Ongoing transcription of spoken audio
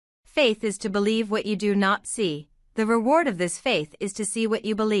Faith is to believe what you do not see. The reward of this faith is to see what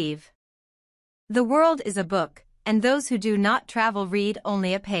you believe. The world is a book, and those who do not travel read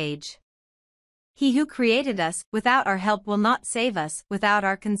only a page. He who created us without our help will not save us without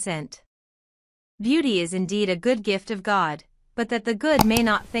our consent. Beauty is indeed a good gift of God, but that the good may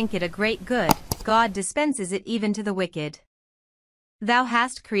not think it a great good, God dispenses it even to the wicked. Thou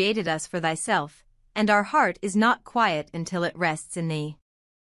hast created us for thyself, and our heart is not quiet until it rests in thee.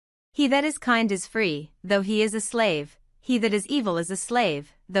 He that is kind is free, though he is a slave. He that is evil is a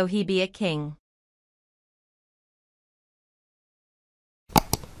slave, though he be a king.